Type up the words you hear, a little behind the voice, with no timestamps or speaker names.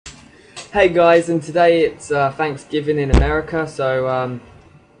Hey guys, and today it's Thanksgiving in America, so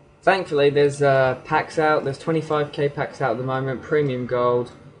thankfully there's packs out. There's 25k packs out at the moment, premium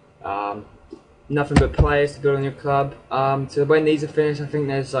gold, nothing but players to build on your club. So when these are finished, I think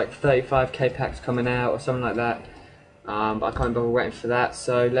there's like 35k packs coming out or something like that, but I can't bother waiting for that,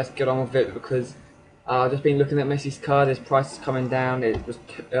 so let's get on with it because I've just been looking at Messi's card. His price is coming down. It was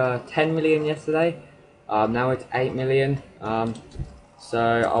 10 million yesterday, now it's 8 million. So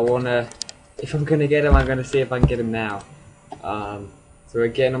I wanna, if I'm gonna get him, I'm gonna see if I can get him now. So we're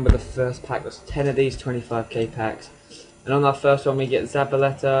getting on with the first pack. There's 10 of these 25k packs, and on our first one we get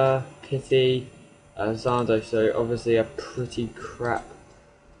Zabaleta, Pitti, Zando. So obviously a pretty crap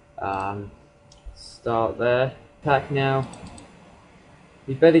start there. Pack now.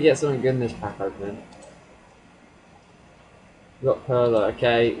 We better get something good in this pack opening. We got Perla.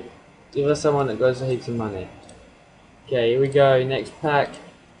 Okay, give us someone that goes for heaps of money. Okay, here we go, next pack.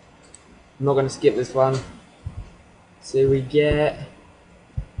 I'm not going to skip this one. So we get...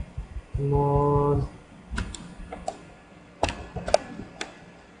 Come on.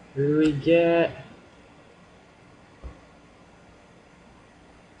 Who do we get?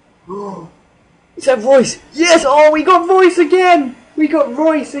 Oh, is that Royce? Yes! Oh, we got Royce again! We got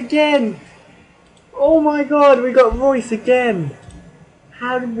Royce again! Oh my god, we got Royce again!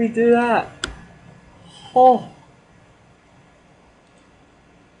 How did we do that? Oh!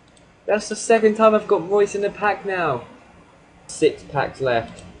 That's the second time I've got Royce in the pack now. 6 packs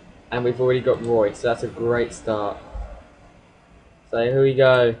left, and we've already got Royce, so that's a great start. So here we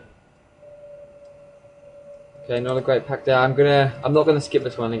go. Okay, not a great pack there. I'm not gonna skip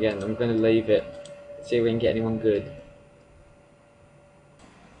this one again. I'm gonna leave it. See if we can get anyone good.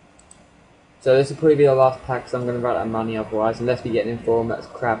 So this will probably be the last pack, so I'm gonna run out of money otherwise, unless we get an inform that's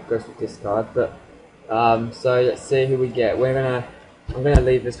crap, goes with discard. But so let's see who we get. I'm gonna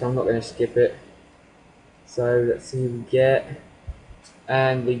leave this one, I'm not gonna skip it. So let's see who we get.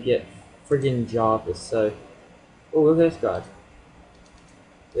 And we get friggin' Jarvis, so oh, look at this guy.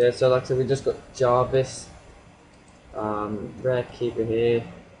 Yeah, so like I said, we just got Jarvis. Rare keeper here.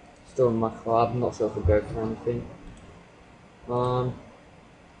 Still in my club, I'm not sure if we'll go for anything.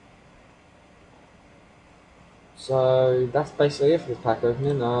 So that's basically it for this pack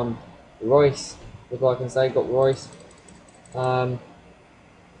opening. Royce, that's all I can say, got Royce.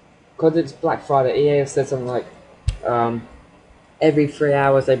 Because it's Black Friday, EA have said something like every 3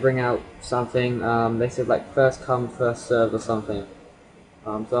 hours they bring out something. They said like first come, first served or something.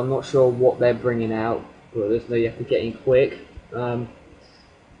 So I'm not sure what they're bringing out, but there's no, you have to get in quick. Then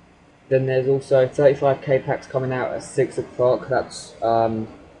there's also 35k packs coming out at 6 o'clock. That's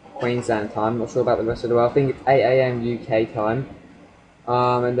Queensland time. I'm not sure about the rest of the world. I think it's 8 AM UK time.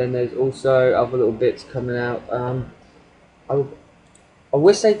 And then there's also other little bits coming out. I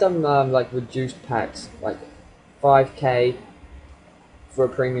wish they'd done like reduced packs, like 5k for a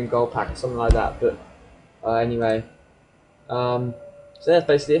premium gold pack or something like that. But anyway, so that's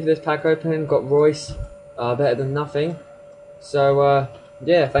basically it for this pack opening. Got Royce, better than nothing. So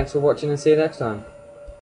yeah, thanks for watching and see you next time.